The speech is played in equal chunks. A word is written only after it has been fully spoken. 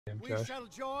We shall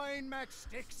join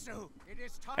Matchstick soon. It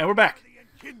is time And we're back. for the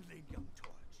enkindling, young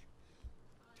torch.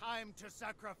 Time to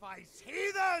sacrifice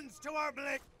heathens to our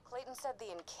blick. Clayton said the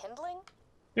enkindling?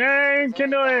 Yay,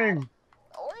 enkindling!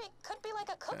 Or it could be like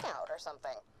a cookout or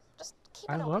something. Just keep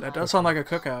I it love That does sound like a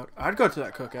cookout. I'd go to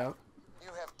that cookout. You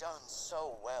have done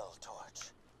so well,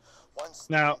 Torch. Once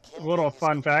Now, the a little enkindling is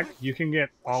fun fact, complete, you can get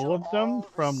we all shall of them all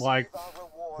from, like, receive our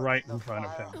reward, right in the front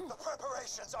of fire. him. The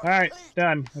preparations are Alright, complete.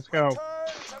 done. Let's go. Return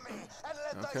to me and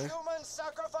let the Okay. human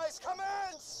sacrifice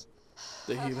commence.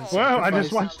 The human Well, I just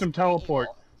sacrifice. watched him teleport.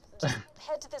 Just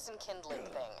head to this enkindling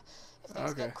thing. If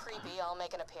things Okay. get creepy, I'll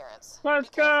make an appearance. Let's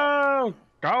go!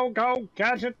 Go, go,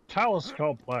 gadget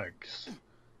telescope legs.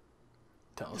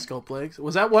 Telescope legs.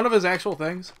 Was that one of his actual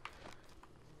things?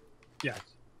 Yes.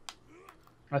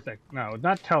 I think. No,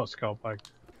 not telescope legs.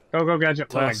 Go, go,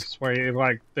 gadget legs, where you,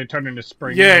 like, they turn into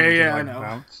springs. Yeah, and you yeah, can, I like, know.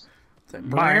 bounce. Bang,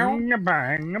 Bang,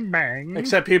 bang, bang.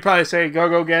 Except he'd probably say "Go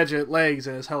Go Gadget" legs,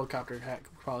 and his helicopter hat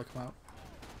could probably come out.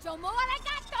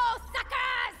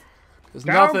 There's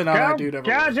Go, nothing on go, that dude ever.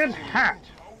 gadget hat.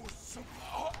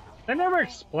 They never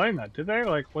explained that, did they?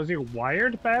 Like, was he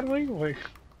wired badly? Like,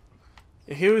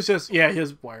 He was just, yeah, he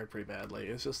was wired pretty badly.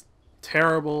 It's just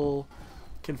terrible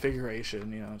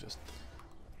configuration, you know, just.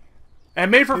 And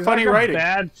made for he's funny like a writing.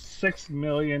 bad $6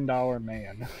 million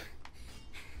man.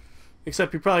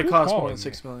 Except he probably Who's cost more calling than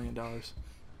me? $6 million.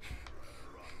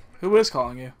 Who is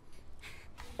calling you?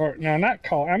 Or no, not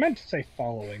call. I meant to say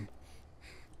following.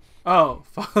 Oh,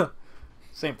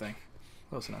 same thing.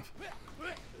 Close enough.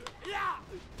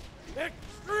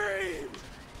 Extreme.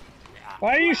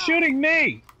 Why are you shooting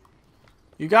me?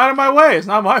 You got in my way. It's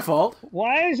not my fault.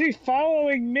 Why is he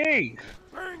following me?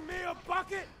 Bring me a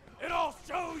bucket, and I'll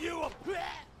show you a.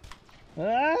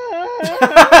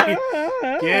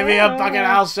 Give me a bucket,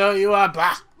 I'll show you a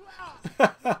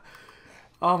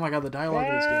Oh my god, the dialogue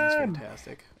of this game is Run!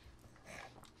 fantastic.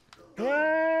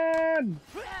 Run!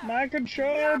 My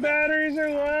controller batteries are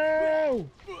low.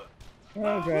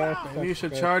 Oh gosh. Maybe you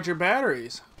should charge your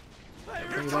batteries.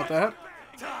 Think about that.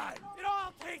 Time. It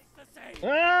all tastes the same.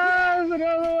 Ah, there's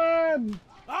another one.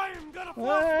 I am gonna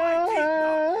fluff my teeth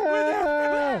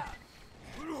out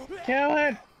with your. Kill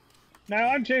it! Now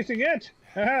I'm chasing it!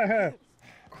 Am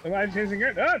I chasing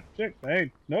it? Oh, shit.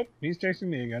 Hey, nope, he's chasing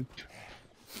me again.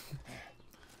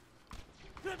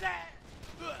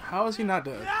 How is he not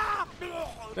dead?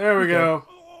 There we go.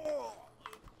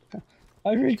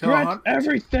 I regret on.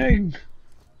 everything!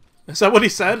 Is that what he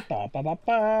said? Ba ba ba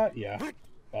ba, yeah.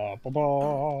 Ba ba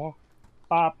ba.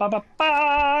 Ba ba ba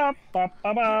ba. Ba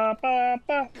ba ba ba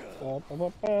ba. Ba ba ba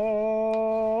ba.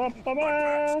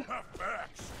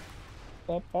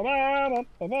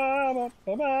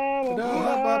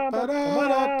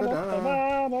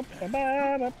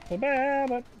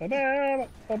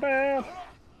 Ba ba.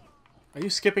 Are you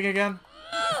skipping again?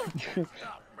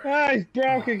 Ah, he's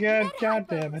broke again. God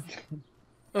damn it.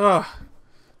 Ugh.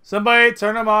 Somebody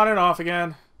turn him on and off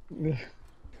again.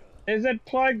 Is it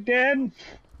plugged in?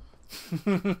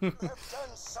 You have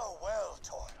done so well,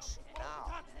 Torch.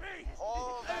 Now,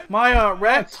 hold that My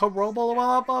red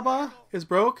Robo is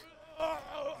broke.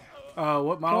 What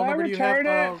Can model I number do you have?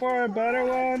 return it for a better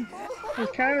one?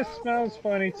 It kind of smells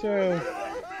funny too.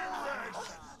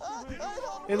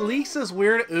 It leaks this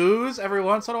weird ooze every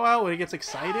once in a while when he gets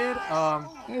excited.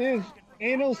 His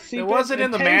anal seepage. It wasn't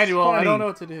in the tastes manual. I funny. don't know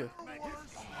what to do.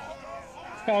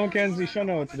 Call Mackenzie, she'll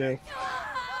know what to do.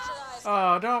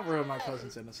 Oh, don't ruin my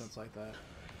cousin's innocence like that.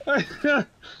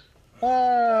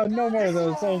 No more of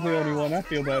those. That was the only one. I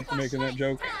feel bad for making that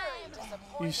joke.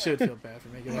 You should feel bad for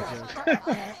making that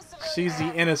joke. She's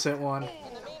the innocent one.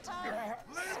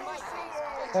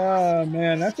 Oh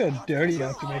man, I feel dirty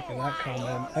after making that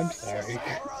comment. I'm sorry.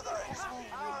 brothers.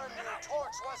 Our new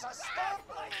Torch was a step.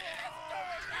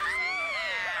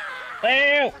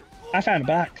 Hey, I found a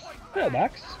box. Hello,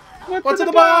 box. What's in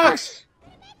the box?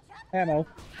 Ammo.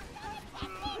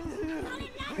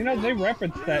 You know, they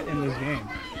referenced that in this game.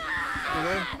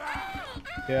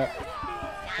 Yeah.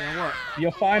 And what?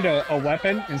 You'll find a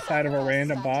weapon inside of a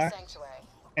random box,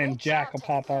 and Jack will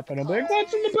pop up and he'll be like,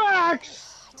 "What's in the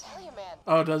box?" I tell you, man.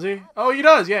 Oh, does he? Oh, he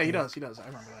does. Yeah, he does. He does. I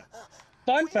remember that.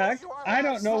 Fun fact, I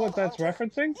don't know what that's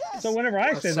referencing, so whenever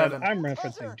I say that, Seven. I'm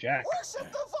referencing Jack.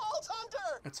 Worship the Vault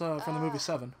Hunter. It's from the movie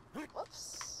Seven.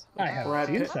 Whoops. I haven't Brad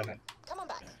seen Pitt? 7. Come on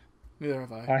back. Neither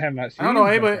have I. I have not seen I don't know the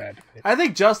anybody. Brad Pitt. I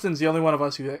think Justin's the only one of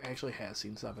us who actually has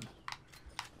seen Seven.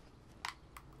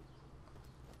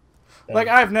 Like,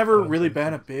 I've never really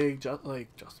been a big Justin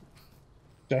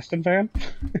fan?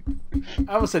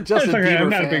 I would say It's Justin okay, Bieber I'm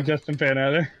not fan. a big Justin fan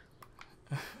either.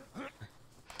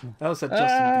 That was a Justin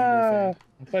Bieber fan.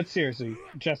 But seriously,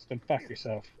 Justin, fuck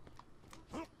yourself.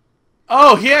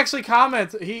 Oh, he actually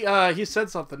commented. He said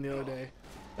something the other day.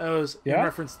 That was in Yeah?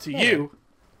 reference to you.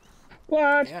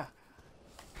 What? Yeah.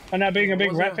 I'm not being a big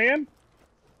was Rhett that? fan?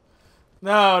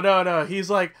 No. He's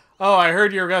like, oh, I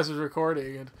heard your guys was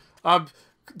recording, and I'm ...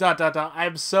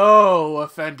 I'm so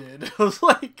offended. I was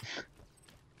like,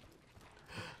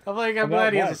 I'm About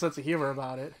glad he has a what? sense of humor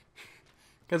about it.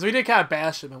 Because we did kind of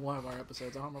bash him in one of our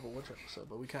episodes. I don't remember which episode,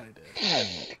 but we kind of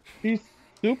did. He's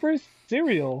super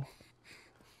serial.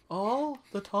 All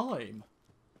the time.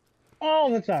 All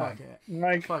the time. Fuck it.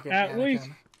 Like, Fucking at least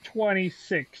Anakin.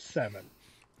 26/7.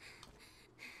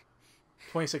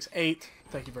 26/8.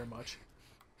 Thank you very much.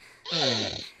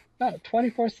 No,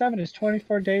 24/7 is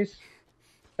 24 days,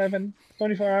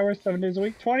 24 hours, 7 days a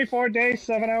week. 24 days,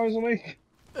 7 hours a week.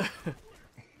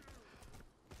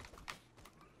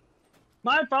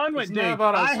 My phone went It's not ding.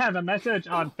 about us. I have a message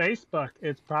on Facebook.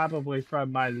 It's probably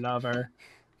from my lover.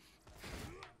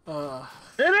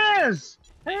 It is!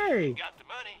 Hey! Got the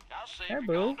money, I'll save Hey, your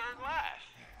boo. gold-earned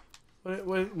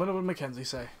life. What did Mackenzie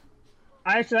say?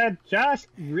 I said, Josh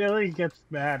really gets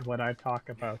mad when I talk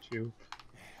about you.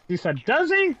 He said,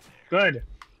 does he? Good.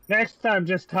 Next time,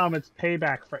 just tell him it's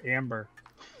payback for Amber.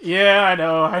 Yeah, I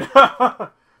know.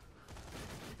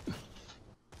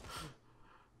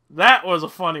 That was a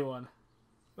funny one.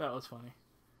 That was funny.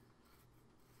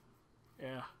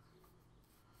 Yeah.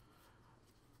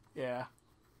 Yeah.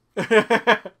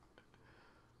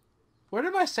 Where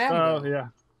did my Sam go? Oh, yeah.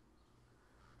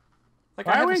 Like,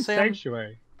 Why I are have we a in Sam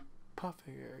Sanctuary? puff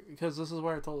here because this is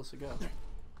where it told us to go.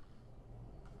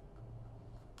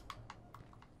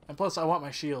 And plus, I want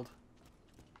my shield.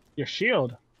 Your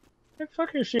shield? Hey,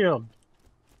 fuck your shield.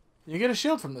 You get a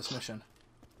shield from this mission.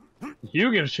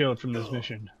 You get a shield from this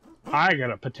mission. I get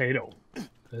a potato.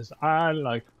 Because I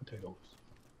like potatoes.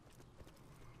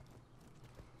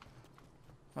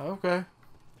 Okay.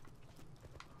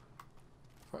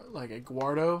 Like a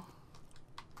Guardo.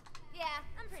 Yeah,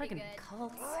 I'm pretty Freaking good.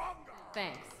 cults.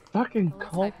 Thanks. Fucking The less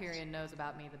cult. Hyperion knows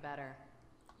about me, the better.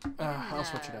 I'll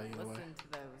switch it out either way. Listen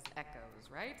to those echoes,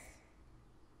 right?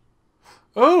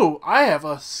 Oh, I have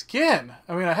a skin.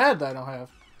 I mean, a head that I don't have.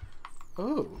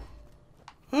 Ooh.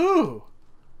 Ooh.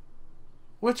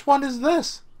 Which one is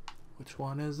this? Which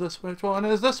one is this? Which one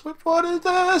is this? Which one is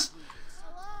this?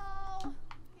 Hello? Can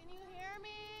you hear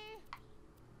me?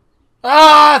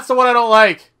 Ah, it's the one I don't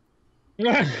like.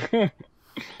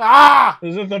 Ah!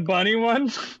 Is it the bunny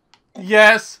one?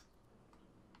 Yes.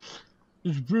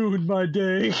 It's ruined my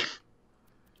day.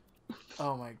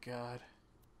 Oh my god.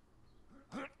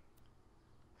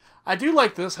 I do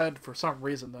like this head for some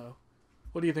reason, though.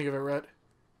 What do you think of it, Rhett?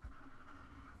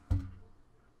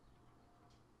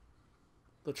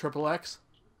 The triple X?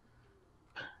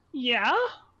 Yeah?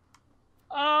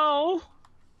 Oh.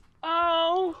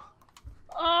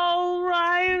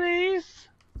 O'Reilly's.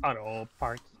 Auto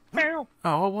parts. Meow.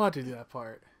 Oh, I want to do that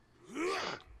part.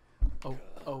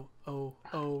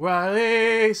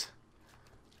 O'Reilly's.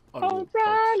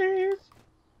 O'Reilly's.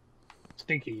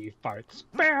 Stinky farts.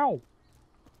 Meow.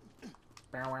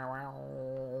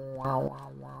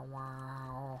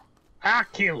 I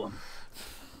kill him.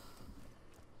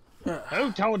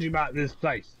 Who told you about this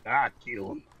place? I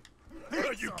kill him.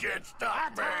 You can't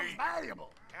stop me.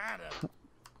 Valuable.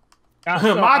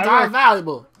 Kinda. My time's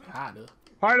valuable. Kinda.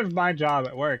 Part of my job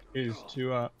at work is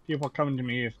to people coming to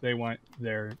me if they want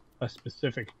a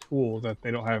specific tool that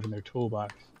they don't have in their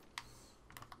toolbox,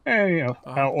 and you know,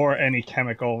 or any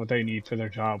chemical they need for their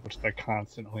job, which they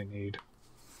constantly need.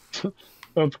 So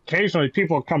occasionally,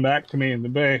 people come back to me in the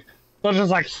bay. They'll just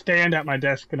like stand at my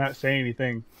desk and not say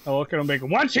anything. I'll look at them and go,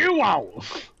 "What you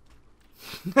want?"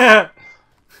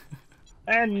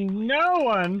 And no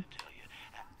one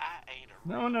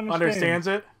Understands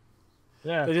it?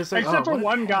 Yeah, They just say, except "Oh, for what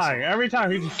one an guy. Every time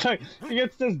he just like he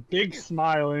gets this big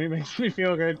smile and he makes me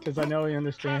feel good because I know he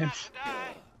understands.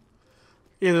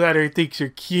 Either that or he thinks you're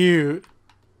cute.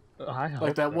 I hope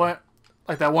Like that so.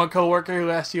 like that one coworker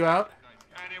who asked you out.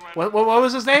 What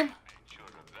was his name?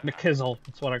 McKizzle,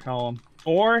 that's what I call him.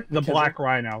 Or the Black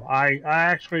Rhino. I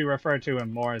actually refer to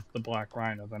him more as the Black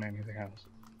Rhino than anything else.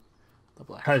 The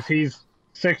black. Because he's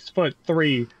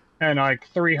 6'3" and like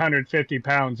 350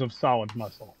 pounds of solid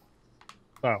muscle.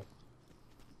 So.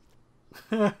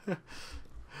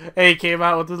 Hey, he came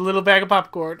out with a little bag of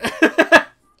popcorn.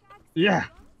 Yeah.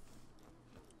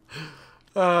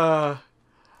 That'd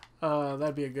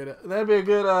be a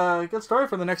good story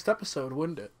for the next episode,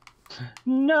 wouldn't it?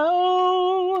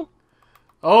 No.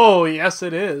 Oh, yes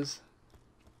it is.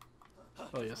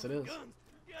 Oh, yes it is.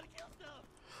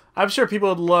 I'm sure people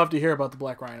would love to hear about the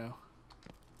Black Rhino.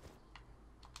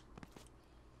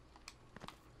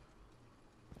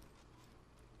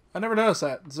 I never noticed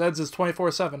that. Zed's is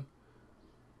 24/7.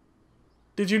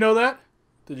 Did you know that?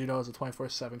 Did you know it's a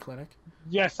 24/7 clinic?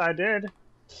 Yes, I did.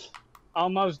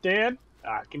 Almost dead.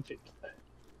 I can fix that.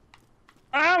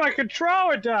 Ah, my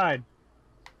controller died.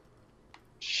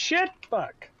 Shit,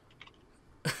 fuck.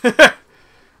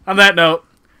 On that note,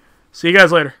 see you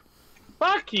guys later.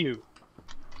 Fuck you.